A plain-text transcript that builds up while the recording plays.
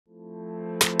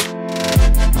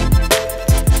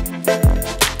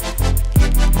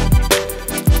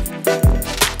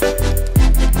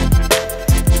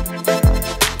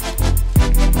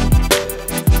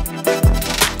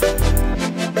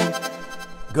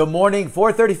Good morning,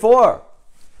 434.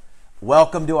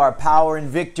 Welcome to our Power and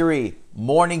Victory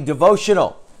morning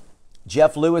devotional.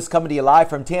 Jeff Lewis coming to you live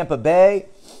from Tampa Bay.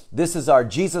 This is our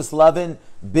Jesus-loving,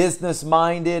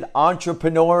 business-minded,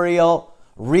 entrepreneurial,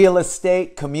 real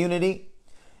estate community.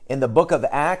 In the book of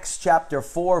Acts, chapter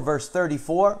 4, verse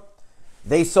 34,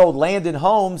 they sold land and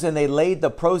homes and they laid the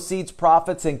proceeds,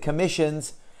 profits, and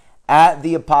commissions at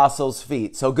the apostles'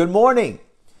 feet. So good morning.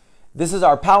 This is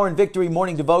our Power and Victory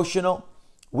morning devotional.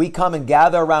 We come and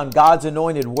gather around God's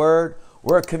anointed word.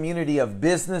 We're a community of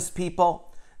business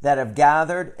people that have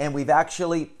gathered, and we've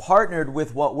actually partnered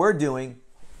with what we're doing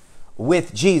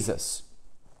with Jesus.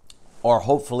 Or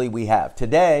hopefully we have.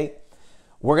 Today,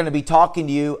 we're going to be talking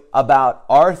to you about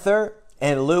Arthur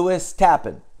and Lewis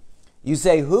Tappan. You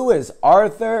say, who is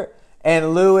Arthur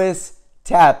and Lewis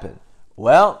Tappan?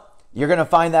 Well, you're going to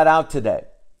find that out today.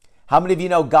 How many of you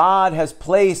know God has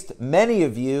placed many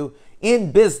of you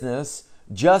in business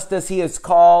just as he has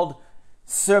called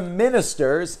some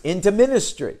ministers into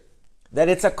ministry? That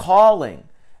it's a calling,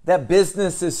 that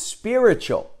business is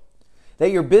spiritual,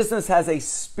 that your business has a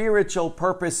spiritual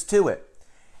purpose to it.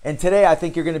 And today I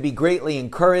think you're going to be greatly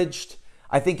encouraged.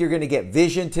 I think you're going to get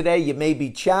vision today. You may be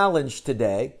challenged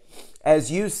today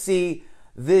as you see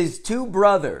these two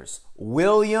brothers,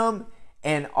 William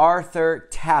and Arthur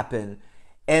Tappan,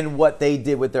 and what they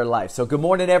did with their life. So good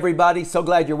morning, everybody. So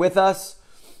glad you're with us.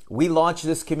 We launched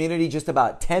this community just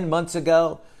about 10 months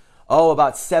ago.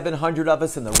 About 700 of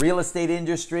us in the real estate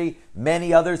industry.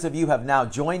 Many others of you have now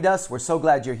joined us. We're so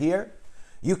glad you're here.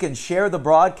 You can share the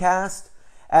broadcast,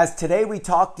 as today we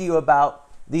talk to you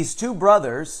about these two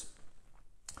brothers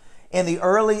in the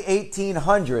early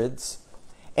 1800s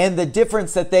and the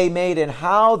difference that they made and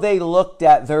how they looked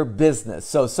at their business.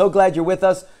 So glad you're with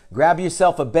us. Grab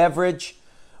yourself a beverage.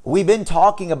 We've been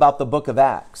talking about the book of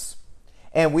Acts,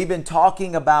 and we've been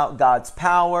talking about God's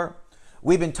power.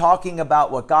 We've been talking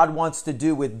about what God wants to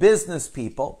do with business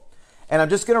people. And I'm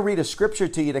just going to read a scripture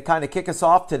to you to kind of kick us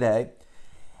off today.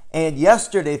 And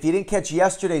yesterday, if you didn't catch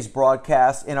yesterday's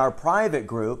broadcast in our private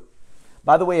group,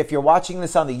 by the way, if you're watching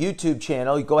this on the YouTube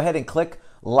channel, you go ahead and click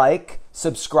like,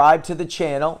 subscribe to the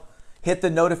channel, hit the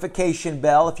notification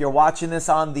bell. If you're watching this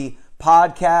on the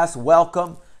podcast,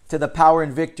 welcome to the Power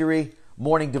and Victory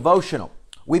morning devotional.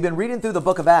 We've been reading through the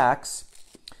book of Acts,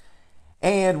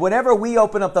 and whenever we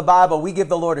open up the Bible, we give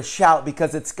the Lord a shout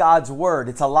because it's God's word.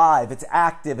 It's alive, it's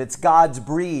active, it's God's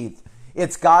breathed,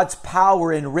 it's God's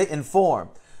power in written form.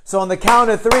 So on the count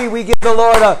of three, we give the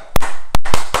Lord a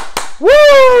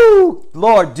woo!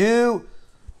 Lord, do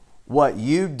what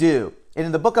you do. And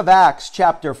in the book of Acts,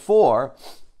 chapter 4,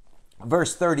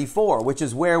 verse 34, which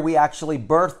is where we actually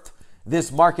birthed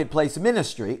this marketplace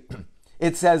ministry,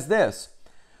 it says this: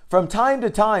 from time to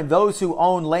time, those who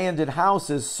owned land and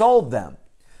houses sold them.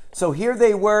 So here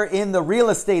they were in the real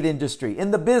estate industry,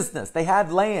 in the business. They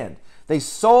had land. They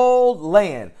sold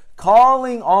land,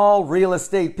 calling all real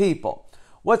estate people.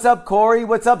 What's up, Corey?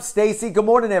 What's up, Stacy? Good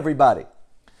morning, everybody.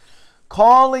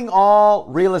 Calling all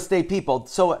real estate people.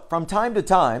 So from time to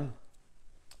time,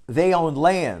 they owned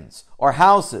lands or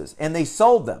houses and they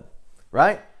sold them,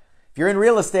 right? If you're in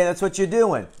real estate, that's what you're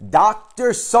doing.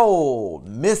 Dr. sold,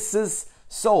 Mrs.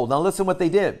 sold. Now listen what they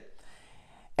did.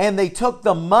 And they took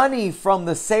the money from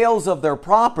the sales of their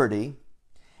property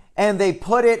and they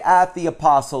put it at the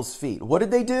apostles' feet. What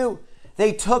did they do?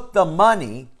 They took the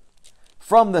money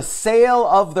from the sale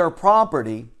of their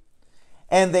property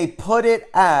and they put it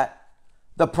at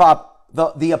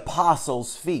the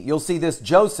apostles' feet. You'll see this.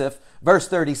 Joseph, verse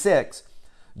 36.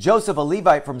 Joseph, a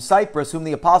Levite from Cyprus, whom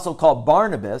the apostle called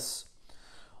Barnabas,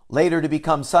 later to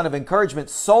become son of encouragement,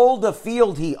 sold a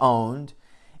field he owned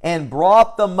and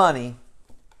brought the money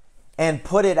and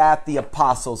put it at the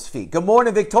apostles' feet. Good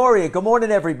morning, Victoria. Good morning,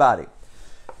 everybody.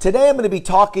 Today I'm going to be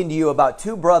talking to you about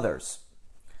two brothers,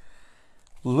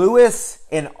 Lewis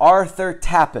and Arthur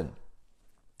Tappan.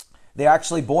 They're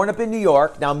actually born up in New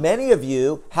York. Now, how many of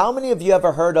you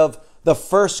ever heard of the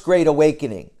First Great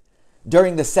Awakening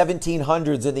during the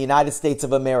 1700s in the United States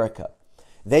of America?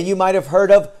 Then you might have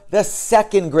heard of the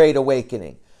Second Great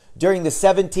Awakening during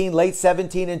the late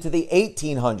 17 into the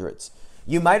 1800s.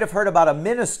 You might have heard about a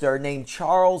minister named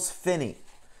Charles Finney.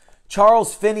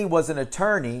 Charles Finney was an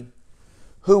attorney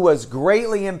who was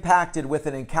greatly impacted with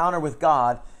an encounter with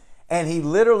God, and he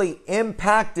literally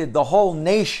impacted the whole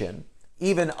nation,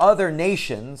 even other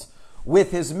nations,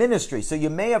 with his ministry. So you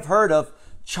may have heard of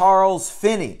Charles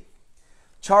Finney.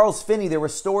 Charles Finney, there were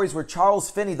stories where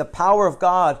Charles Finney, the power of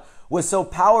God was so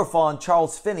powerful on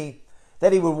Charles Finney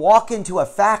that he would walk into a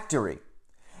factory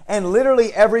and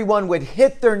literally everyone would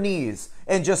hit their knees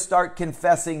and just start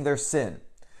confessing their sin.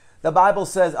 The Bible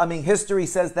says, history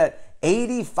says that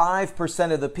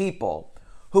 85% of the people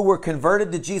who were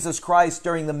converted to Jesus Christ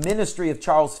during the ministry of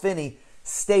Charles Finney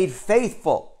stayed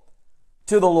faithful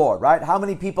to the Lord, right? How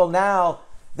many people now,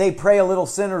 they pray a little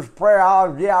sinner's prayer,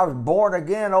 oh, yeah, I was born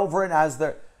again over and as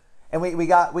their, and we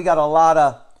got a lot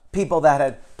of people that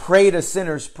had prayed a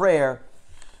sinner's prayer,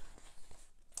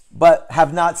 but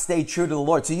have not stayed true to the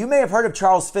Lord. So you may have heard of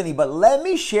Charles Finney, but let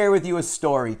me share with you a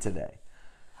story today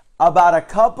about a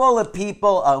couple of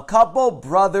people, a couple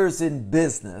brothers in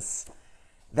business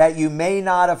that you may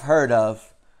not have heard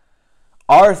of,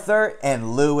 Arthur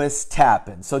and Lewis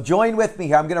Tappan. So join with me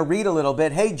here. I'm going to read a little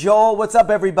bit. Hey, Joel, what's up,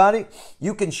 everybody?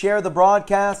 You can share the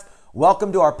broadcast.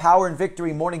 Welcome to our Power and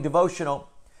Victory morning devotional.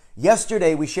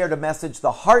 Yesterday, we shared a message,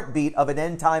 the heartbeat of an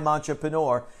end-time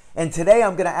entrepreneur. And today,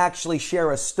 I'm going to actually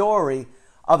share a story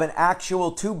of an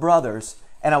actual two brothers.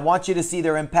 And I want you to see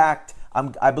their impact.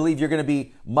 I believe you're going to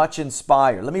be much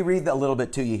inspired. Let me read a little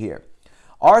bit to you here.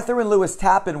 Arthur and Lewis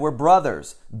Tappan were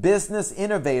brothers, business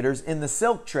innovators in the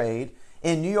silk trade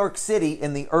in New York City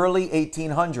in the early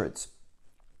 1800s.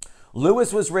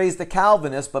 Lewis was raised a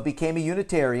Calvinist but became a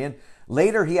Unitarian.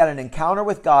 Later, he had an encounter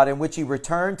with God in which he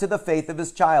returned to the faith of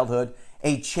his childhood,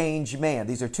 a changed man.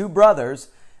 These are two brothers.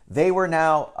 They were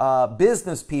now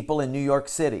business people in New York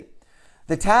City.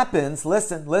 The Tappans,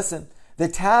 listen, the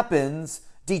Tappans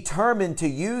determined to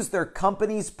use their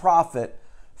company's profit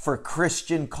for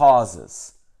Christian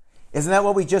causes. Isn't that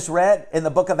what we just read in the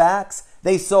book of Acts?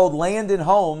 They sold land and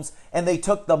homes, and they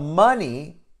took the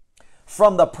money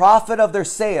from the profit of their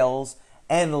sales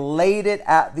and laid it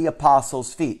at the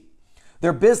apostles' feet.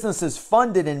 Their businesses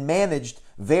funded and managed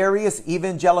various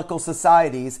evangelical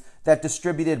societies that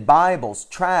distributed Bibles,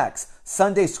 tracts,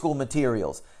 Sunday school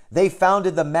materials. They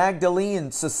founded the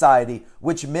Magdalene Society,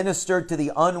 which ministered to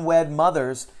the unwed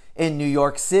mothers in New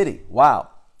York City. Wow.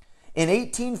 In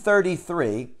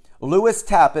 1833, Lewis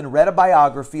Tappan read a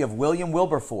biography of William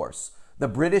Wilberforce, the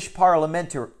British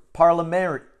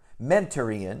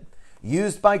parliamentarian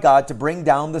used by God to bring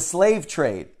down the slave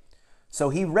trade. So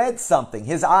he read something,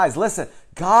 his eyes, listen,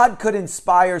 God could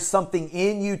inspire something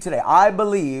in you today. I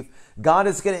believe God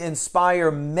is going to inspire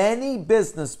many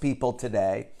business people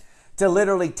today to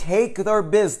literally take their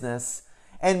business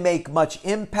and make much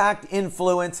impact,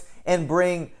 influence, and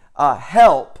bring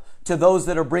help to those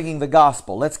that are bringing the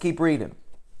gospel. Let's keep reading.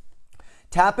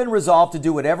 Tappan resolved to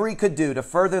do whatever he could do to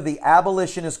further the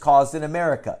abolitionist cause in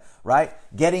America, right?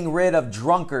 Getting rid of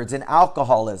drunkards and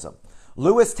alcoholism.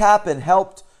 Lewis Tappan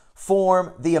helped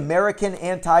form the American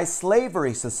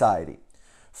Anti-Slavery Society.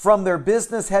 From their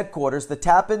business headquarters, the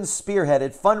Tappans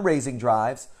spearheaded fundraising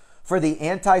drives for the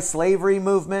anti-slavery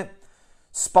movement,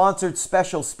 sponsored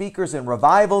special speakers and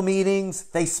revival meetings.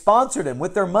 They sponsored them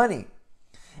with their money.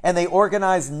 And they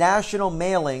organized national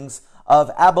mailings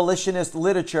of abolitionist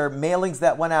literature, mailings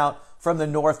that went out from the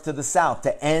north to the south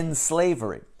to end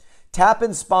slavery.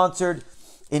 Tappan sponsored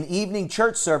an evening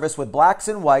church service with blacks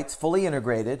and whites fully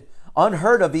integrated,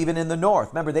 unheard of even in the north.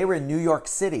 Remember, they were in New York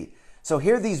City. So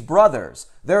here these brothers,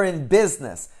 they're in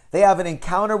business. They have an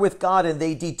encounter with God, and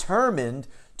they determined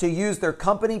to use their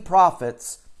company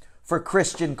profits for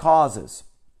Christian causes.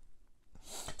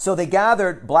 So they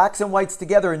gathered blacks and whites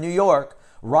together in New York.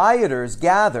 Rioters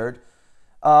gathered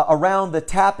around the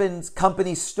Tappan's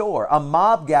company store. A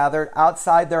mob gathered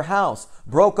outside their house,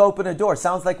 broke open a door.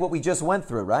 Sounds like what we just went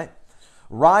through, right?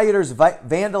 Rioters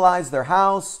vandalized their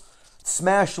house,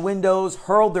 smashed windows,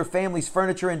 hurled their family's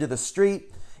furniture into the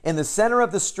street. In the center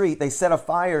of the street, they set a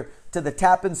fire to the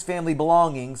Tappans family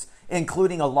belongings,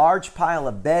 including a large pile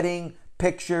of bedding,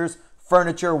 pictures,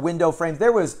 furniture, window frames.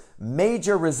 There was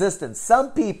major resistance.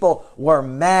 Some people were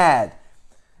mad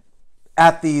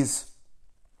at these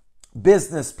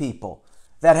business people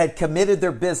that had committed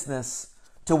their business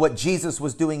to what Jesus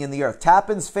was doing in the earth.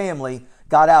 Tappan's family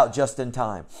got out just in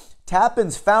time.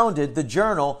 Tappans founded the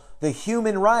journal, The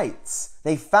Human Rights.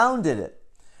 They founded it.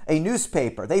 A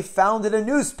newspaper. They founded a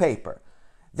newspaper.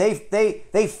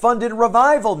 They funded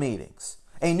revival meetings.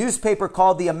 A newspaper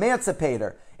called The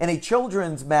Emancipator and a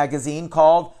children's magazine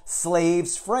called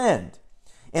Slave's Friend.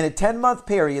 In a 10-month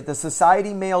period, the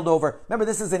society mailed over, remember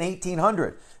this is in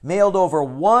 1800, mailed over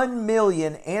 1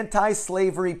 million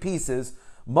anti-slavery pieces,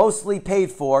 mostly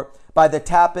paid for by the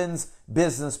Tappans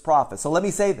business profits. So let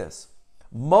me say this,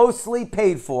 mostly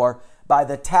paid for by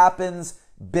the Tappans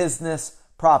business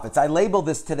profits. I label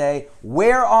this today,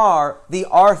 where are the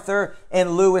Arthur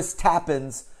and Lewis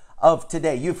Tappans of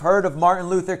today? You've heard of Martin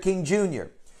Luther King Jr.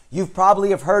 You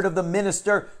probably have heard of the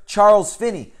minister Charles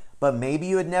Finney, but maybe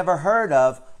you had never heard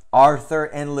of Arthur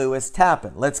and Lewis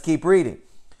Tappan. Let's keep reading.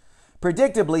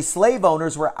 Predictably, slave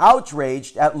owners were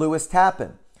outraged at Lewis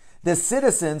Tappan. The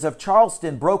citizens of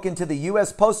Charleston broke into the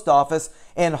U.S. Post Office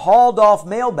and hauled off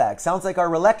mailbags. Sounds like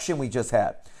our election we just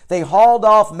had. They hauled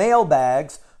off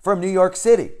mailbags from New York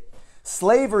City.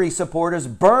 Slavery supporters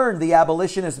burned the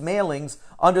abolitionist mailings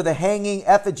under the hanging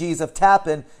effigies of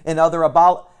Tappan and other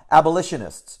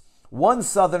abolitionists. One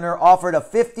Southerner offered a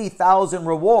 $50,000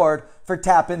 reward for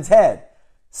Tappan's head.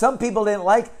 Some people didn't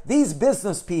like these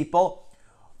business people.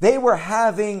 They were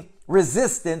having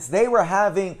resistance. They were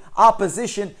having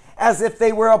opposition as if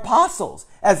they were apostles,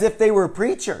 as if they were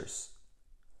preachers.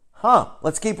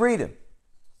 Let's keep reading.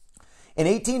 In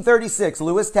 1836,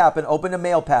 Lewis Tappan opened a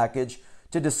mail package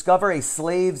to discover a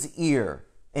slave's ear,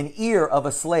 an ear of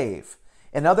a slave.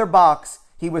 In another box,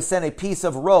 he was sent a piece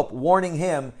of rope warning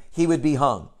him he would be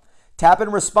hung.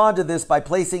 Tappan responded to this by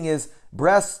placing in his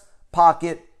breast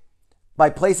pocket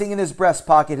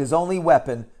his only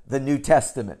weapon, the New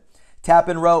Testament.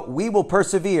 Tappan wrote, "We will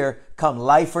persevere, come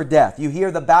life or death." You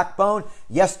hear the backbone?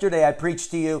 Yesterday I preached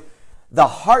to you the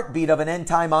heartbeat of an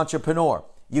end-time entrepreneur.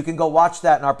 You can go watch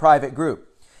that in our private group.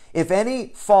 If any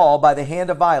fall by the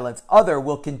hand of violence, other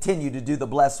will continue to do the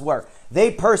blessed work. They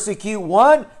persecute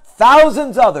one,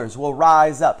 thousands others will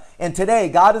rise up. And today,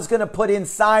 God is going to put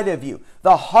inside of you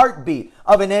the heartbeat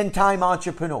of an end-time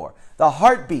entrepreneur, the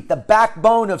heartbeat, the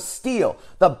backbone of steel,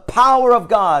 the power of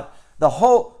God, the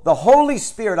Holy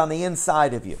Spirit on the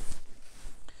inside of you.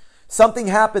 Something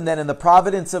happened then in the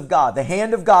providence of God. The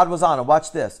hand of God was on it.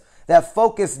 Watch this. That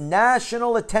focused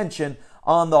national attention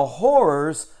on the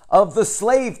horrors of the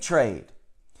slave trade.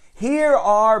 Here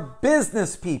are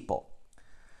business people.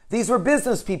 These were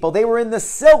business people. They were in the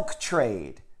silk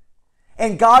trade.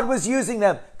 And God was using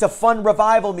them to fund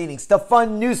revival meetings, to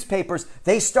fund newspapers.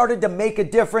 They started to make a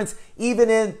difference even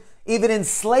in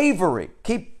slavery.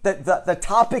 Keep the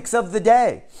topics of the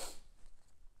day.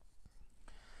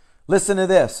 Listen to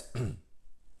this.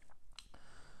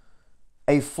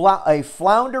 A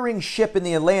floundering ship in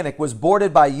the Atlantic was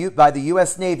boarded by the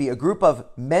U.S. Navy. A group of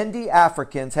Mendi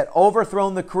Africans had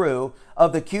overthrown the crew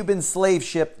of the Cuban slave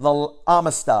ship, the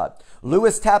Amistad.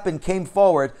 Lewis Tappan came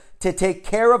forward to take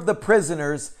care of the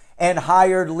prisoners and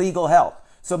hired legal help.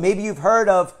 So maybe you've heard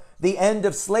of the end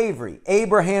of slavery,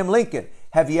 Abraham Lincoln.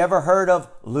 Have you ever heard of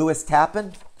Lewis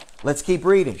Tappan? Let's keep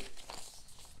reading.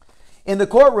 In the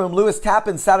courtroom, Lewis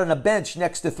Tappan sat on a bench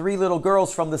next to three little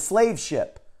girls from the slave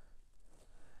ship.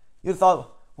 You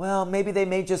thought, well, maybe they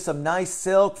made just some nice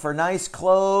silk for nice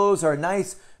clothes or a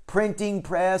nice printing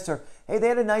press, or hey, they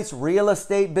had a nice real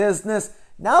estate business.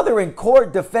 Now they're in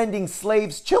court defending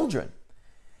slaves' children.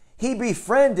 He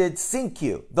befriended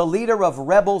Sinkyu, the leader of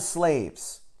rebel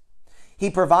slaves. He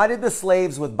provided the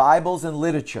slaves with Bibles and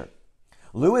literature.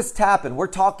 Lewis Tappan, we're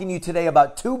talking to you today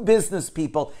about two business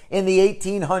people in the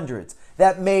 1800s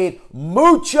that made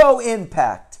mucho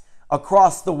impact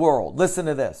across the world. Listen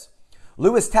to this.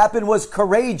 Lewis Tappan was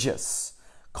courageous,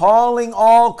 calling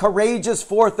all courageous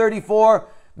 434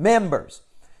 members.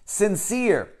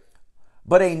 Sincere,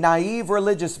 but a naive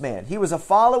religious man. He was a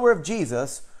follower of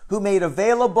Jesus who made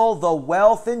available the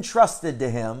wealth entrusted to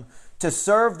him to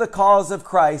serve the cause of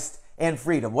Christ and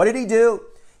freedom. What did he do?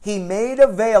 He made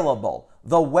available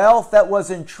the wealth that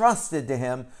was entrusted to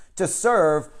him to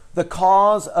serve the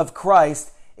cause of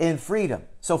Christ in freedom.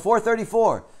 So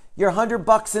 434, your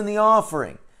 $100 in the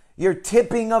offering, your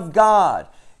tipping of God,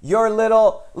 your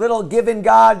little giving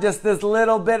God just this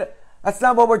little bit. That's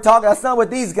not what we're talking. That's not what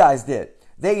these guys did.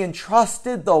 They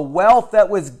entrusted the wealth that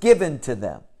was given to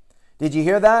them. Did you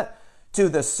hear that? To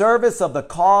the service of the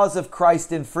cause of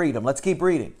Christ in freedom. Let's keep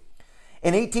reading.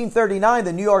 In 1839,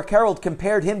 the New York Herald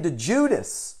compared him to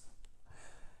Judas.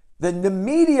 The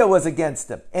media was against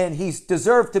him, and he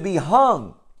deserved to be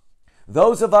hung.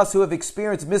 Those of us who have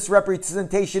experienced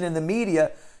misrepresentation in the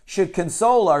media should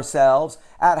console ourselves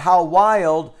at how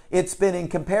wild it's been in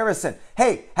comparison.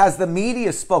 Hey, has the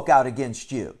media spoke out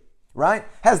against you? Right?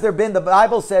 Has there been, the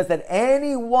Bible says that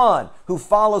anyone who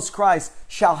follows Christ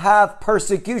shall have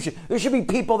persecution. There should be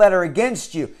people that are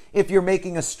against you if you're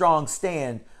making a strong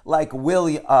stand like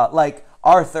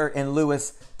Arthur and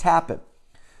Lewis Tappan.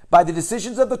 By the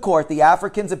decisions of the court, the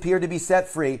Africans appeared to be set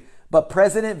free, but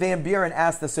President Van Buren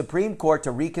asked the Supreme Court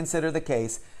to reconsider the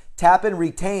case. Tappan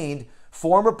retained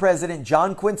former President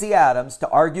John Quincy Adams to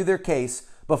argue their case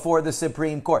before the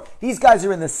Supreme Court. These guys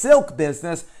are in the silk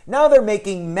business. Now they're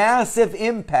making massive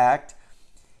impact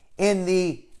in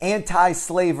the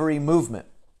anti-slavery movement.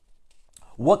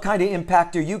 What kind of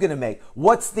impact are you going to make?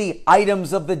 What's the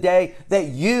items of the day that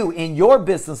you in your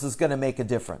business is going to make a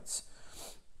difference?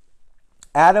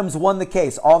 Adams won the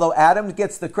case. Although Adams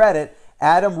gets the credit,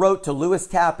 Adam wrote to Lewis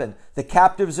Tappan, "The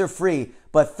captives are free,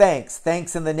 but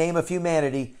thanks in the name of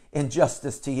humanity and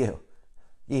justice to you."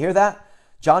 You hear that?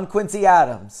 John Quincy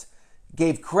Adams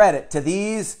gave credit to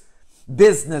these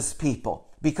business people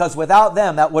because without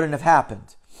them, that wouldn't have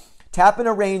happened. Tappan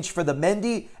arranged for the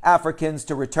Mendi Africans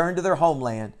to return to their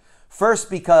homeland. First,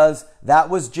 because that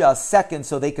was just. Second,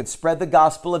 so they could spread the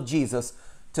gospel of Jesus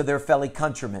to their fellow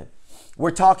countrymen.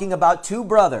 We're talking about two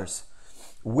brothers,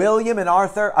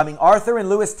 Arthur and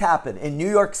Lewis Tappan in New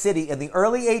York City in the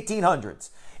early 1800s.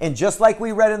 And just like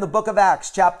we read in the book of Acts,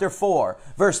 chapter 4,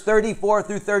 verse 34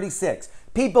 through 36,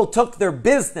 people took their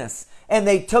business and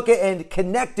they took it and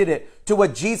connected it to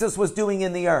what Jesus was doing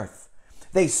in the earth.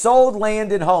 They sold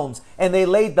land and homes and they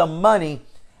laid the money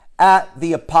at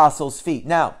the apostles' feet.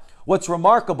 Now, what's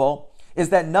remarkable is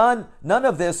that none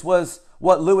of this was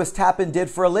what Lewis Tappan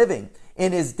did for a living.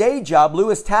 In his day job,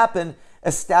 Lewis Tappan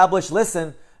established,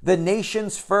 the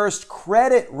nation's first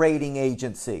credit rating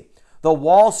agency, the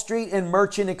Wall Street and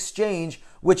Merchant Exchange,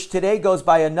 which today goes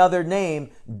by another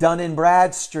name, Dun &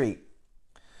 Bradstreet.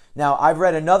 Now, I've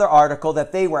read another article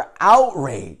that they were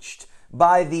outraged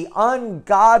by the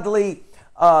ungodly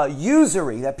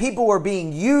usury, that people were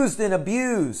being used and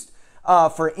abused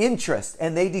for interest,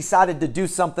 and they decided to do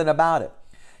something about it.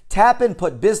 Tappan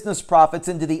put business profits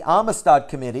into the Amistad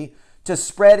Committee to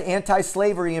spread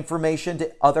anti-slavery information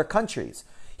to other countries.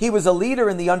 He was a leader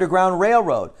in the Underground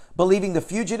Railroad. Believing the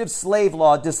fugitive slave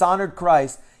law dishonored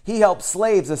Christ, he helped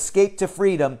slaves escape to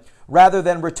freedom rather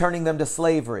than returning them to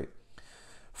slavery.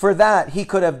 For that, he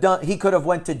could have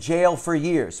went to jail for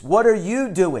years. What are you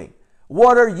doing?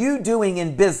 What are you doing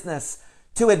in business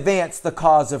to advance the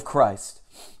cause of Christ?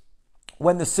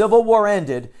 When the Civil War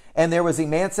ended and there was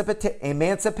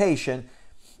emancipation,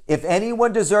 if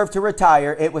anyone deserved to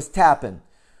retire, it was Tappan.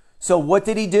 So what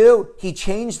did he do? He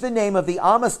changed the name of the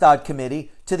Amistad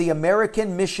Committee to the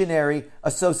American Missionary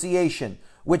Association,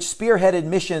 which spearheaded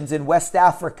missions in West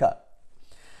Africa,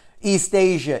 East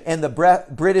Asia, and the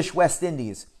British West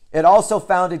Indies. It also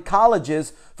founded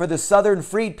colleges for the Southern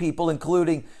freed people,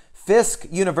 including Fisk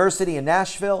University in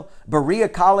Nashville, Berea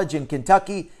College in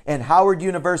Kentucky, and Howard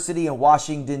University in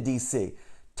Washington, D.C.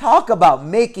 Talk about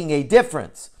making a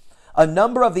difference. A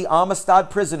number of the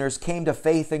Amistad prisoners came to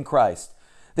faith in Christ.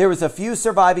 There was a few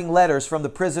surviving letters from the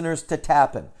prisoners to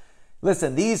Tappan.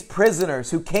 Listen, these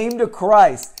prisoners who came to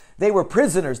Christ, they were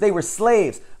prisoners, they were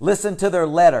slaves. Listen to their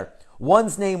letter.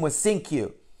 One's name was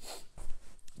Sinkyu,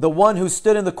 the one who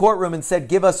stood in the courtroom and said,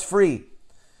 "Give us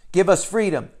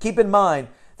freedom." Keep in mind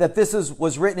that this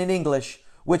was written in English,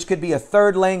 which could be a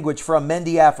third language for a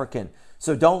Mendi African.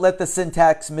 So don't let the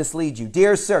syntax mislead you.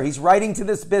 Dear sir, he's writing to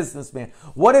this businessman.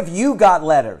 What if you got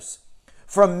letters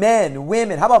from men,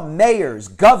 women, how about mayors,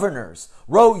 governors,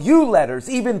 wrote you letters,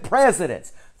 even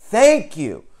presidents? Thank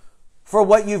you for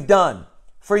what you've done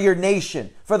for your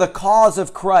nation, for the cause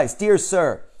of Christ. Dear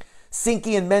sir,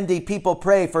 Sinki and Mendi people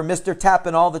pray for Mr.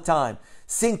 Tappan all the time.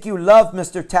 Sinkyu loved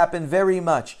Mr. Tappan very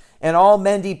much, and all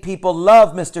Mendi people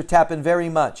love Mr. Tappan very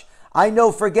much. I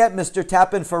no forget Mr.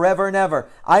 Tappan forever and ever.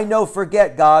 I no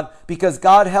forget God, because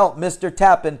God helped Mr.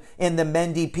 Tappan in the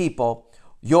Mendi people.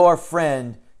 Your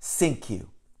friend, Sinkyu.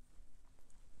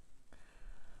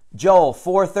 Joel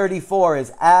 4:34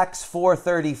 is Acts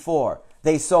 4:34.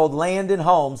 They sold land and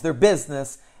homes, their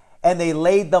business, and they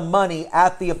laid the money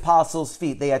at the apostles'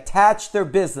 feet. They attached their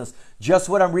business, just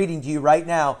what I'm reading to you right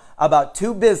now, about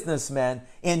two businessmen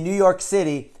in New York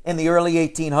City in the early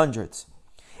 1800s.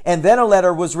 And then a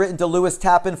letter was written to Lewis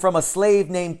Tappan from a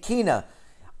slave named Kina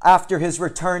after his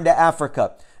return to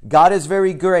Africa. God is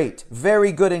very great,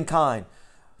 very good and kind.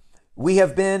 We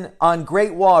have been on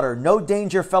great water. No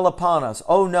danger fell upon us.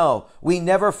 Oh no, we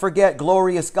never forget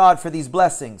glorious God for these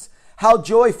blessings. How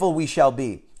joyful we shall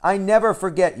be. I never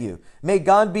forget you. May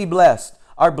God be blessed.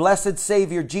 Our blessed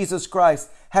Savior, Jesus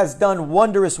Christ, has done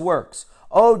wondrous works.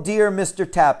 Oh dear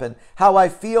Mr. Tappan, how I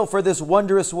feel for this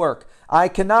wondrous work. I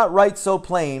cannot write so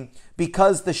plain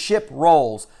because the ship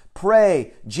rolls.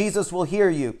 Pray, Jesus will hear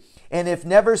you. And if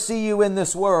never see you in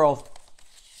this world,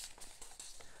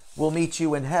 we'll meet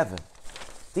you in heaven.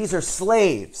 These are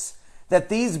slaves that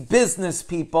these business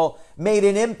people made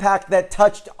an impact that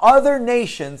touched other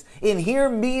nations. And here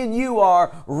me and you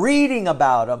are reading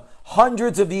about them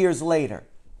hundreds of years later.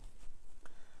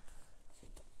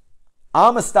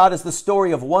 Amistad is the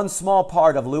story of one small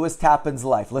part of Lewis Tappan's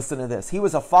life. Listen to this. He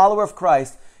was a follower of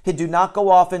Christ. He did not go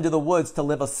off into the woods to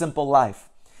live a simple life.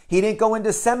 He didn't go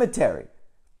into cemetery.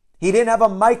 He didn't have a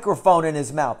microphone in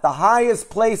his mouth. The highest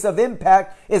place of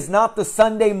impact is not the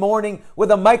Sunday morning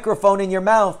with a microphone in your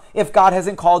mouth if God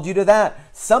hasn't called you to that.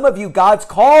 Some of you, God's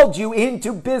called you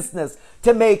into business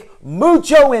to make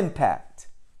mucho impact.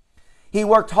 He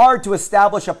worked hard to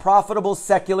establish a profitable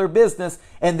secular business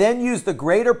and then used the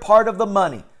greater part of the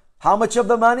money, How much of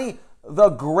the money? The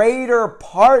greater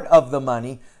part of the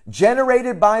money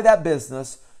generated by that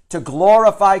business to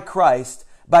glorify Christ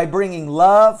by bringing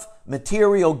love,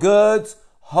 material goods,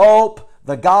 hope,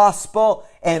 the gospel,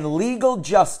 and legal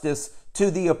justice to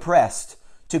the oppressed.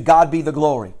 To God be the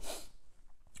glory.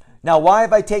 Now, why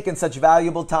have I taken such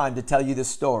valuable time to tell you this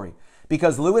story?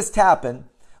 Because Lewis Tappan,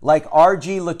 like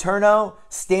R.G. Letourneau,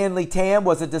 Stanley Tam,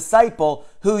 was a disciple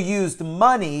who used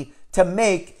money to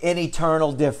make an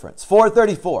eternal difference.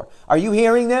 434. Are you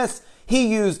hearing this? He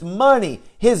used money,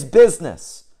 his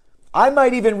business. I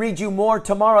might even read you more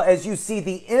tomorrow as you see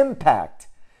the impact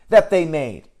that they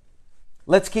made.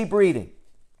 Let's keep reading.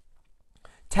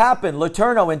 Tappan,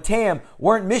 Letourneau, and Tam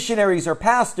weren't missionaries or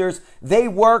pastors. They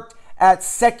worked at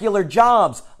secular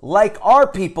jobs like our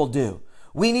people do.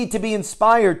 We need to be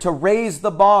inspired to raise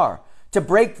the bar, to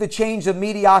break the chains of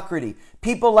mediocrity.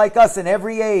 People like us in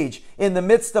every age, in the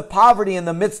midst of poverty, in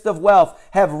the midst of wealth,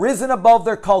 have risen above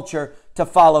their culture to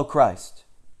follow Christ.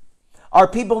 Our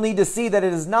people need to see that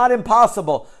it is not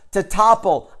impossible to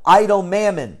topple idle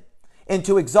mammon and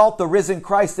to exalt the risen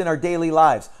Christ in our daily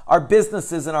lives, our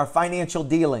businesses, and our financial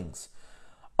dealings.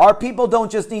 Our people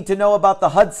don't just need to know about the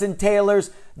Hudson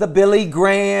Taylors, the Billy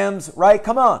Grahams, right?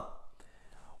 Come on.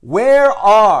 Where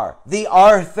are the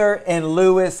Arthur and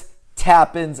Lewis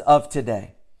Tappans of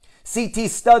today? C.T.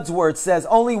 Studsworth says,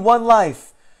 only one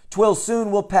life, 'twill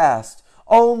soon will pass.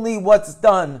 Only what's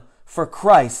done for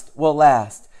Christ will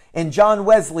last. And John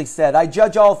Wesley said, I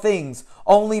judge all things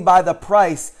only by the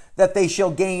price that they shall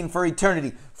gain for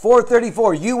eternity.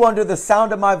 434, you under the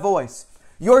sound of my voice,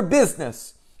 your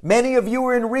business, many of you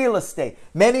are in real estate.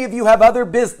 Many of you have other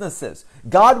businesses.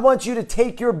 God wants you to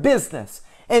take your business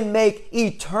and make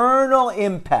eternal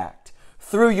impact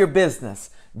through your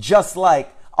business, just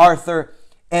like Arthur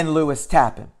and Lewis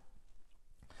Tappan.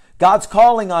 God's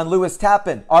calling on Lewis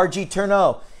Tappan, R.G.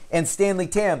 Letourneau, and Stanley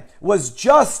Tam was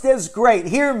just as great.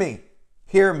 Hear me.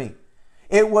 Hear me.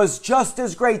 It was just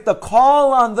as great. The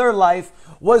call on their life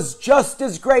was just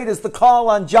as great as the call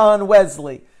on John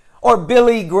Wesley or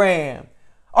Billy Graham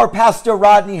or Pastor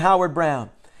Rodney Howard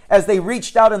Brown, as they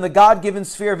reached out in the God-given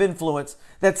sphere of influence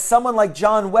that someone like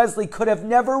John Wesley could have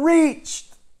never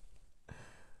reached.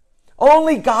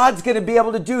 Only God's going to be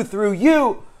able to do through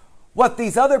you what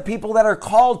these other people that are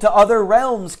called to other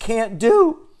realms can't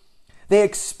do. They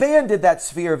expanded that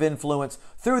sphere of influence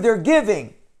through their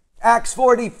giving. Acts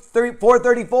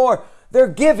 4:34, they're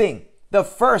giving. The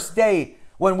first day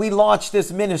when we launched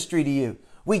this ministry to you,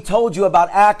 we told you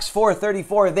about Acts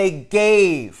 4:34. They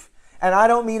gave. And I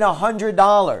don't mean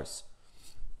 $100.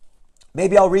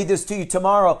 Maybe I'll read this to you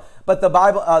tomorrow. But the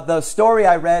Bible, the story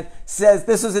I read says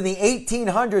this was in the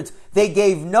 1800s. They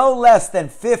gave no less than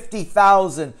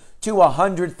 $50,000 to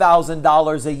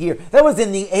 $100,000 a year. That was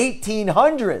in the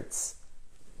 1800s.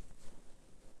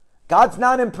 God's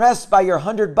not impressed by your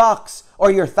 $100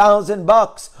 or your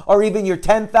 $1,000 or even your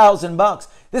 $10,000.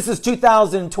 This is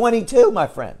 2022, my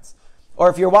friends. Or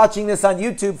if you're watching this on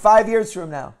YouTube 5 years from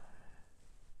now.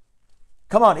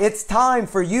 Come on, it's time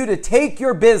for you to take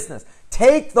your business,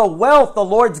 take the wealth the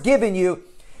Lord's given you,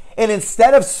 and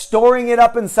instead of storing it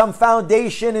up in some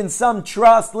foundation, in some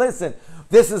trust, listen,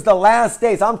 this is the last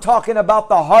days. I'm talking about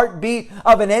the heartbeat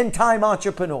of an end-time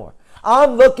entrepreneur.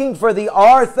 I'm looking for the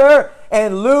Arthur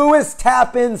and Lewis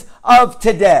Tappans of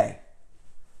today.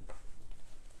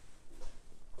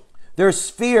 Their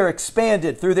sphere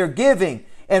expanded through their giving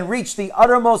and reached the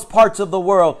uttermost parts of the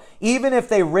world, even if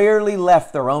they rarely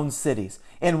left their own cities.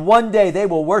 And one day they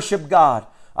will worship God.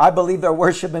 I believe they're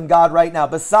worshiping God right now,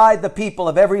 beside the people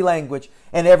of every language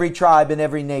and every tribe and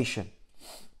every nation.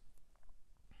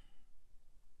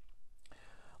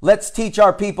 Let's teach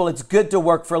our people it's good to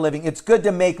work for a living. It's good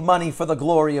to make money for the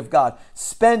glory of God.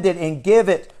 Spend it and give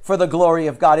it for the glory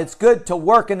of God. It's good to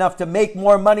work enough to make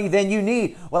more money than you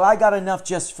need. Well, I got enough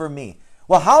just for me.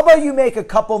 Well, how about you make a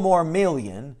couple more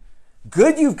million?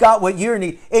 Good, you've got what you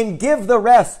need, and give the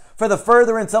rest for the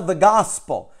furtherance of the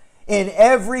gospel in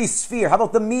every sphere. How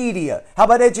about the media? How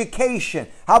about education?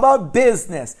 How about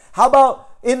business? How about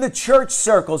in the church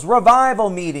circles,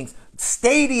 revival meetings,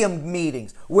 stadium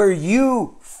meetings, where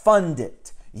you fund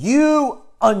it, you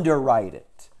underwrite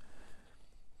it?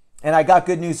 And I got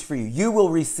good news for you. You will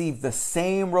receive the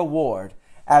same reward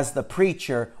as the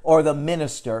preacher or the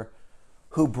minister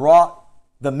who brought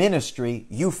the ministry.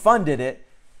 You funded it.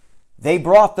 They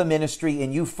brought the ministry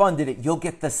and you funded it. You'll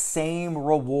get the same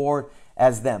reward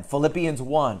as them. Philippians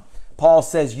 1. Paul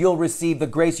says, you'll receive the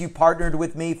grace you partnered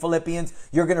with me, Philippians.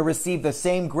 You're going to receive the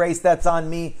same grace that's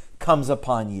on me comes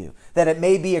upon you, that it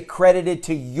may be accredited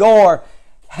to your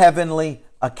heavenly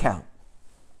account.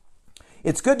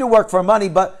 It's good to work for money,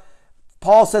 but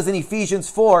Paul says in Ephesians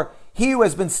 4, he who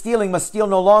has been stealing must steal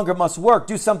no longer, must work.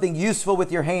 Do something useful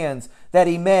with your hands that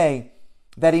he may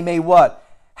what?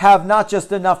 Have not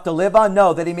just enough to live on?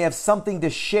 No, that he may have something to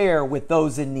share with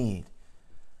those in need.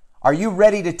 Are you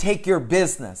ready to take your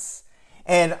business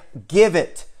and give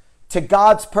it to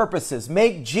God's purposes?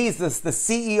 Make Jesus the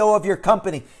CEO of your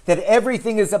company, that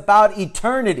everything is about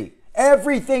eternity.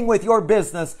 Everything with your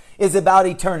business is about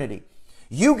eternity.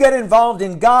 You get involved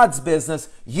in God's business,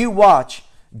 you watch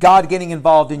God getting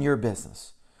involved in your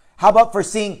business. How about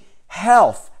foreseeing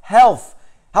health? How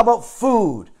about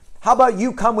food? How about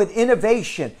you come with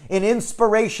innovation and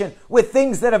inspiration with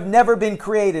things that have never been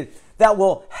created that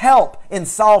will help and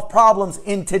solve problems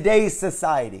in today's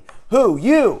society? Who?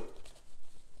 You.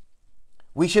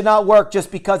 We should not work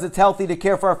just because it's healthy to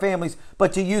care for our families,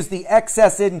 but to use the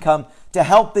excess income to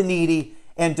help the needy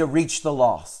and to reach the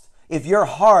lost. If your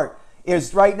heart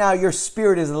is right now, your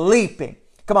spirit is leaping.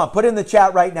 Come on, put in the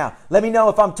chat right now. Let me know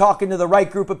if I'm talking to the right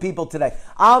group of people today.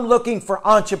 I'm looking for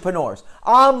entrepreneurs.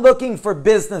 I'm looking for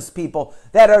business people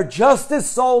that are just as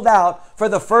sold out for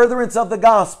the furtherance of the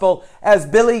gospel as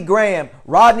Billy Graham,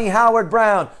 Rodney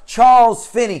Howard-Browne, Charles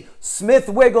Finney, Smith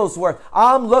Wigglesworth.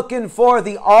 I'm looking for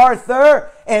the Arthur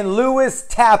and Lewis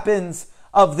Tappans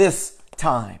of this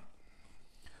time.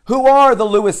 Who are the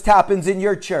Lewis Tappans in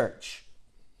your church?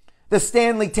 The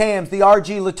Stanley Tams, the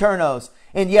R.G. Letourneaus,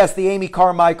 and yes, the Amy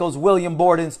Carmichaels, William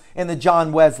Bordens, and the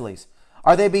John Wesleys.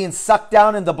 Are they being sucked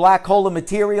down in the black hole of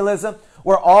materialism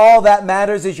where all that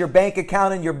matters is your bank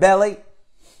account and your belly?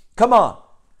 Come on.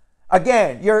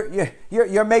 Again, you're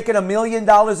making $1 million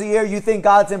a year. You think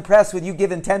God's impressed with you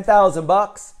giving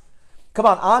 $10,000? Come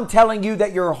on, I'm telling you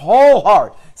that your whole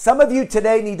heart. Some of you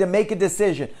today need to make a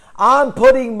decision. I'm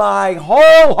putting my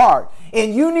whole heart,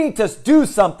 and you need to do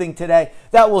something today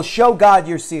that will show God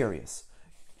you're serious.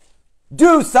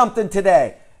 Do something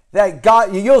today that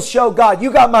God, you'll show God,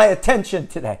 you got my attention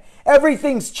today.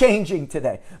 Everything's changing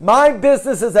today. My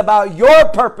business is about your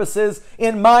purposes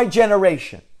in my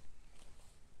generation.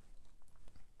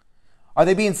 Are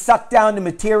they being sucked down to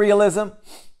materialism?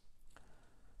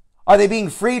 Are they being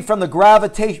freed from the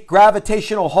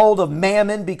gravitational hold of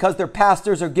mammon because their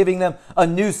pastors are giving them a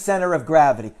new center of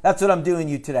gravity? That's what I'm doing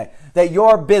you today. That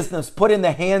your business put in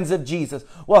the hands of Jesus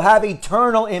will have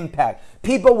eternal impact.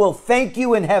 People will thank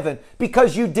you in heaven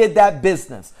because you did that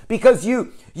business. Because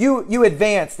you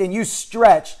advanced and you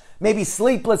stretched. Maybe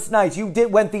sleepless nights. You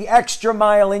went the extra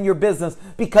mile in your business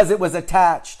because it was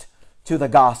attached to the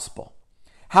gospel.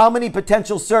 How many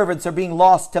potential servants are being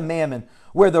lost to mammon,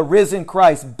 where the risen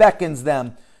Christ beckons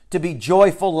them to be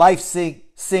joyful,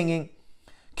 life-singing,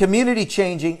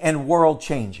 community-changing, and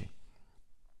world-changing?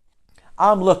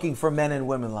 I'm looking for men and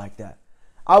women like that.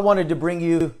 I wanted to bring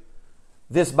you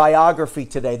this biography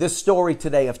today, this story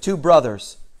today of two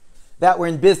brothers that were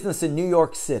in business in New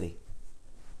York City.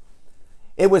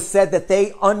 It was said that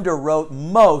they underwrote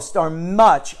most or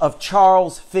much of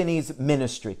Charles Finney's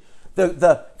ministry,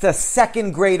 the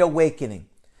Second Great Awakening.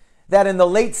 That in the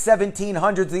late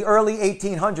 1700s, the early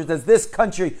 1800s, as this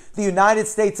country, the United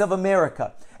States of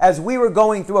America, as we were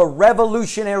going through a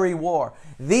revolutionary war,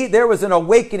 there was an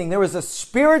awakening. There was a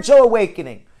spiritual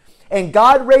awakening. And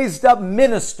God raised up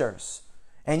ministers.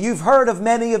 And you've heard of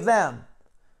many of them.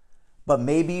 But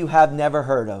maybe you have never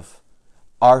heard of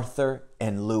Arthur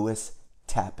and Lewis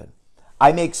Tappan.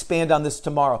 I may expand on this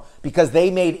tomorrow because they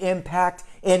made impact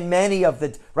in many of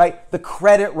the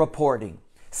credit reporting,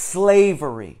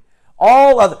 slavery,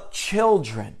 all of the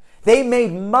children. They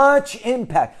made much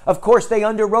impact. Of course, they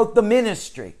underwrote the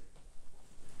ministry.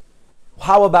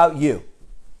 How about you?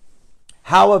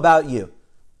 How about you?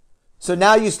 So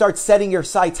now you start setting your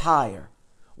sights higher.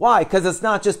 Why? Because it's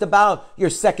not just about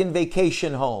your second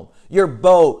vacation home, your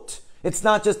boat. It's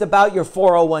not just about your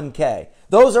 401k.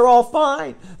 Those are all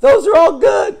fine. Those are all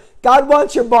good. God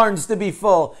wants your barns to be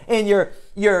full and your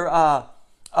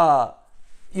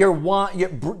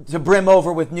wine to brim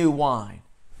over with new wine.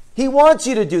 He wants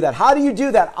you to do that. How do you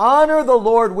do that? Honor the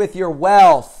Lord with your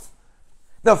wealth,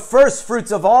 the first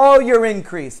fruits of all your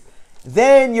increase.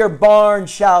 Then your barn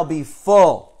shall be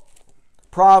full.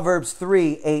 Proverbs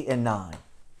 3, 8, and 9.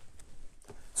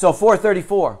 So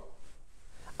 434.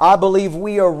 I believe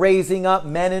we are raising up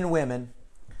men and women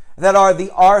that are the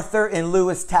Arthur and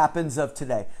Lewis Tappans of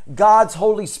today. God's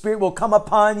Holy Spirit will come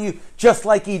upon you just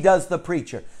like He does the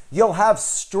preacher. You'll have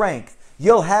strength.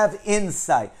 You'll have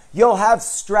insight. You'll have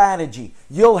strategy.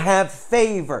 You'll have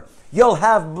favor. You'll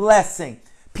have blessing.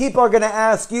 People are going to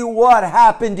ask you, what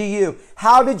happened to you?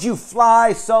 How did you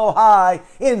fly so high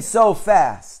and so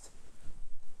fast?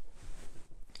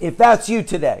 If that's you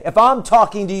today, if I'm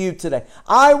talking to you today,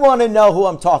 I want to know who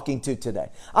I'm talking to today.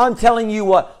 I'm telling you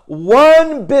what,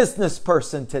 one business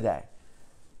person today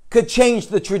could change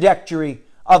the trajectory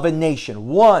of a nation.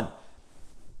 One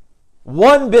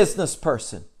business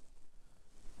person.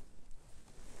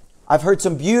 I've heard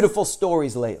some beautiful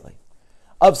stories lately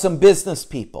of some business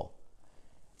people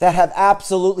that have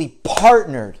absolutely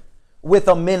partnered with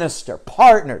a minister.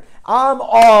 Partnered. I'm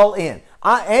all in.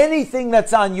 Anything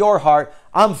that's on your heart,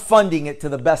 I'm funding it to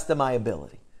the best of my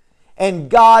ability. And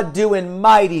God doing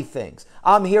mighty things.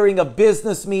 I'm hearing of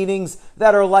business meetings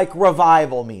that are like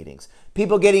revival meetings.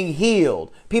 People getting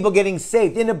healed. People getting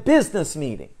saved in a business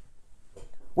meeting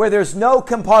where there's no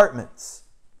compartments.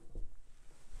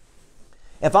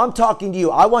 If I'm talking to you,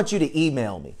 I want you to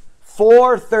email me.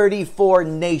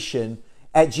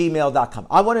 434nation@gmail.com.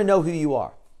 I want to know who you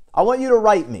are. I want you to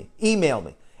write me, email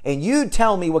me, and you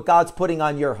tell me what God's putting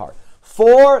on your heart.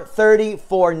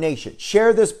 434nation.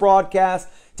 Share this broadcast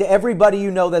to everybody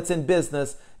you know that's in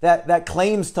business that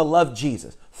claims to love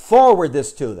Jesus. Forward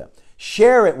this to them.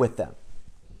 Share it with them.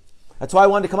 That's why I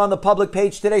wanted to come on the public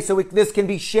page today so this can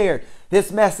be shared. This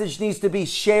message needs to be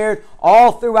shared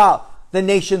all throughout the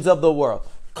nations of the world.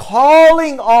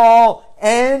 Calling all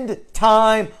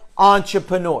end-time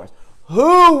entrepreneurs.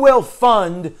 Who will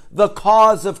fund the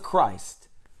cause of Christ?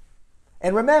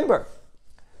 And remember,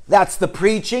 that's the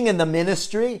preaching and the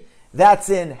ministry. That's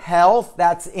in health.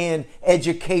 That's in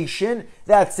education.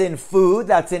 That's in food.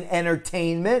 That's in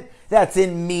entertainment. That's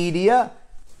in media.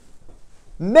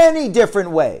 Many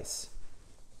different ways.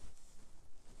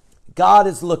 God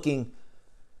is looking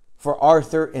for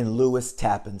Arthur and Lewis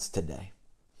Tappans today.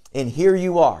 And here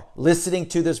you are, listening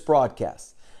to this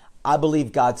broadcast. I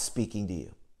believe God's speaking to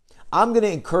you. I'm going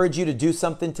to encourage you to do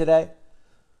something today.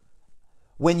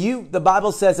 The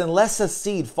Bible says, unless a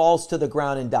seed falls to the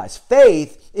ground and dies,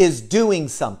 faith is doing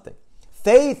something.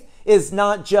 Faith is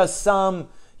not just some,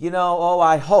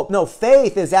 I hope. No,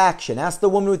 faith is action. Ask the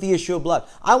woman with the issue of blood.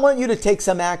 I want you to take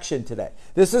some action today.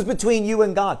 This is between you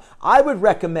and God. I would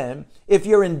recommend, if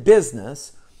you're in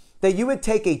business, that you would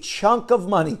take a chunk of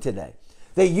money today,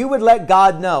 that you would let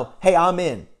God know, hey, I'm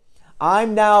in.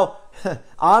 I'm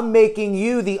making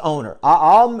you the owner.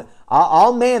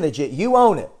 I'll manage it. You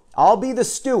own it. I'll be the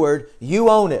steward. You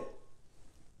own it.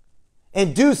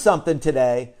 And do something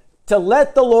today to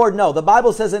let the Lord know. The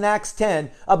Bible says in Acts 10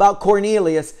 about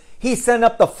Cornelius, he sent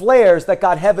up the flares that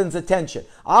got heaven's attention.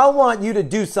 I want you to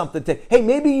do something today. Hey,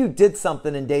 maybe you did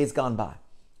something in days gone by.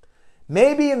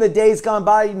 Maybe in the days gone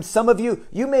by, some of you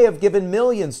may have given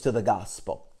millions to the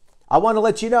gospel. I want to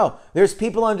let you know, there's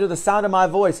people under the sound of my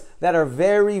voice that are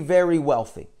very, very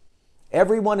wealthy.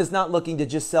 Everyone is not looking to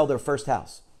just sell their first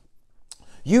house.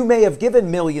 You may have given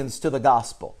millions to the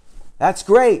gospel. That's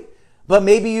great. But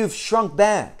maybe you've shrunk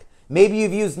back. Maybe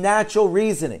you've used natural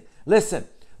reasoning. Listen,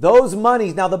 those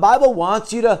monies, now the Bible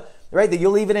wants you to, that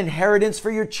you'll leave an inheritance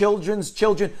for your children's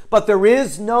children, but there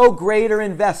is no greater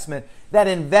investment than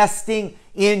investing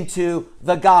into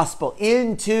the gospel,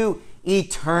 into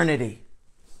eternity.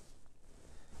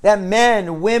 That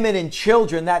men, women, and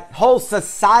children, that whole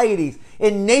societies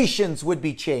and nations would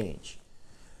be changed.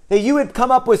 That you would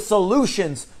come up with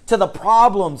solutions to the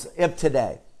problems of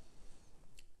today.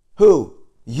 Who?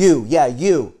 You. Yeah,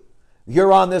 you.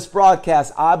 You're on this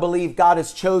broadcast. I believe God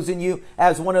has chosen you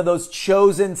as one of those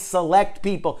chosen select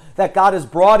people that God has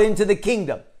brought into the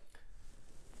kingdom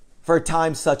for a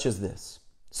time such as this.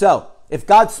 So, if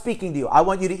God's speaking to you, I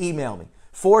want you to email me.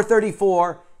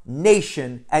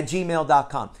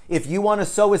 434nation@gmail.com. If you want to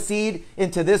sow a seed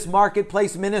into this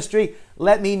marketplace ministry,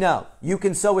 let me know. You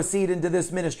can sow a seed into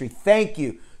this ministry. Thank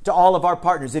you to all of our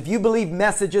partners. If you believe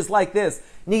messages like this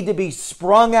need to be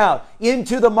sprung out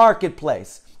into the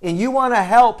marketplace and you want to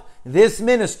help this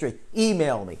ministry,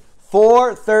 email me.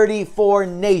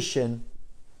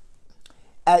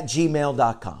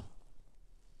 434nation@gmail.com.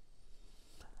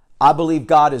 I believe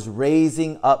God is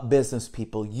raising up business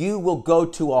people. You will go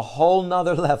to a whole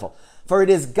nother level. For it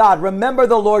is God. Remember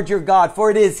the Lord your God,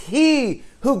 for it is He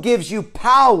who gives you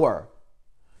power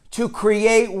to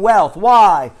create wealth.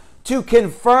 Why? To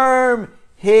confirm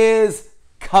His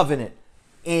covenant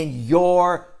in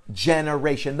your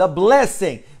generation. The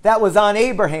blessing that was on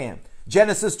Abraham,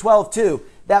 Genesis 12:2,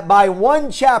 that by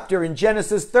one chapter in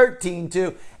Genesis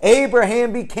 13:2,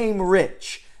 Abraham became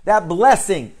rich. That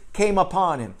blessing came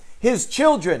upon him. His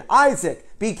children,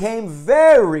 Isaac, became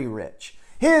very rich.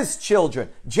 His children,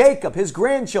 Jacob, his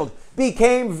grandchildren,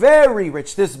 became very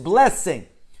rich. This blessing,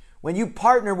 when you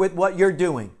partner with what you're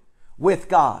doing with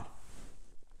God,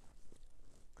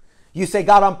 you say,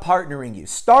 God, I'm partnering you.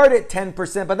 Start at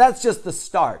 10%, but that's just the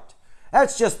start.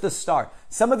 That's just the start.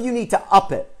 Some of you need to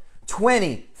up it.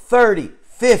 20, 30,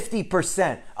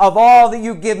 50% of all that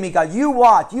you give me, God. You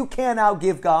watch. You can't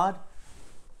outgive God.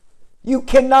 You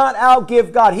cannot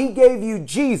outgive God. He gave you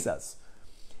Jesus.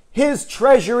 His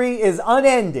treasury is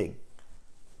unending.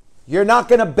 You're not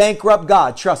going to bankrupt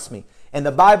God. Trust me. And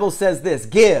the Bible says this,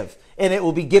 give, and it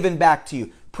will be given back to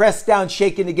you. Pressed down,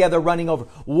 shaken together, running over.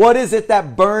 What is it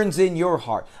that burns in your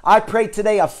heart? I pray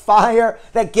today a fire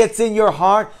that gets in your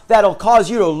heart that'll cause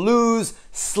you to lose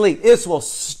sleep. This will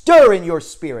stir in your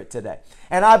spirit today.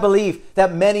 And I believe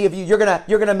that many of you, you're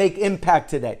gonna make impact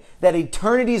today. That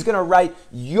eternity is gonna write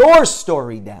your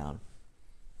story down.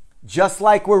 Just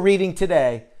like we're reading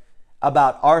today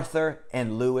about Arthur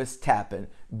and Lewis Tappan,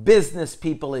 business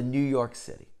people in New York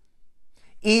City.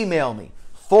 Email me,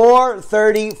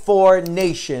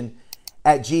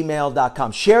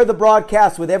 434nation@gmail.com. Share the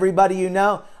broadcast with everybody you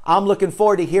know. I'm looking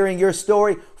forward to hearing your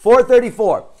story.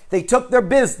 434, they took their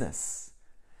business,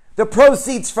 the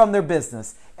proceeds from their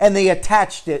business, and they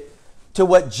attached it to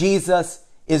what Jesus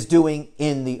is doing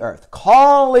in the earth.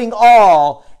 Calling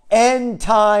all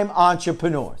end-time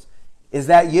entrepreneurs. Is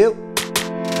that you?